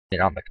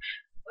on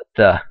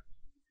the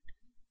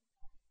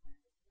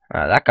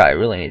that guy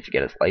really needs to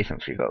get his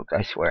license revoked,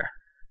 I swear.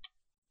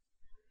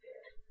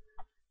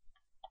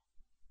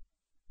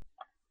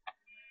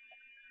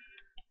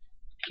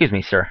 Excuse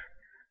me, sir.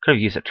 Could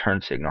have used a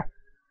turn signal.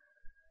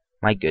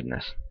 My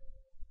goodness.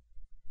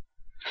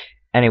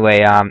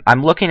 Anyway,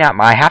 I'm looking at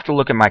I have to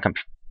look at my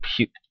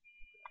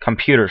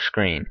computer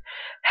screen.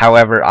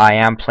 However, I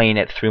am playing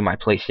it through my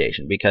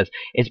PlayStation because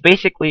it's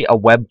basically a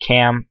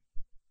webcam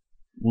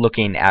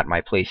looking at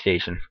my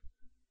PlayStation.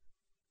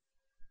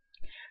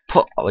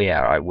 Oh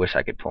yeah, I wish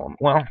I could pull him.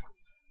 Well,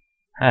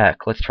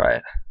 heck, let's try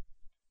it.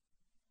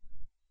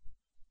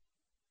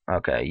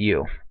 Okay,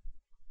 you.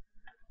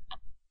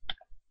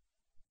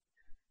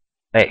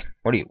 Hey,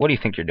 what do you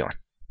think you're doing?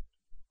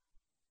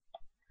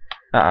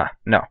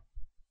 No.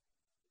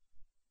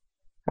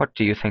 What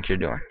do you think you're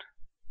doing?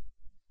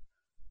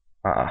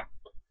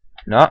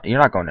 No,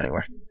 you're not going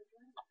anywhere.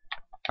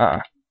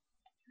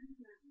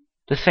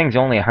 This thing's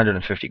only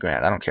 150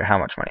 grand. I don't care how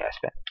much money I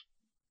spend.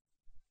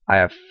 I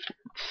have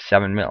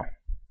 7 mil.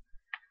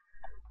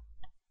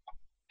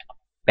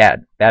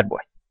 Bad boy.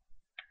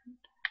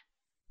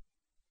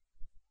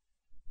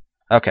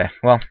 Okay,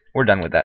 well, we're done with that.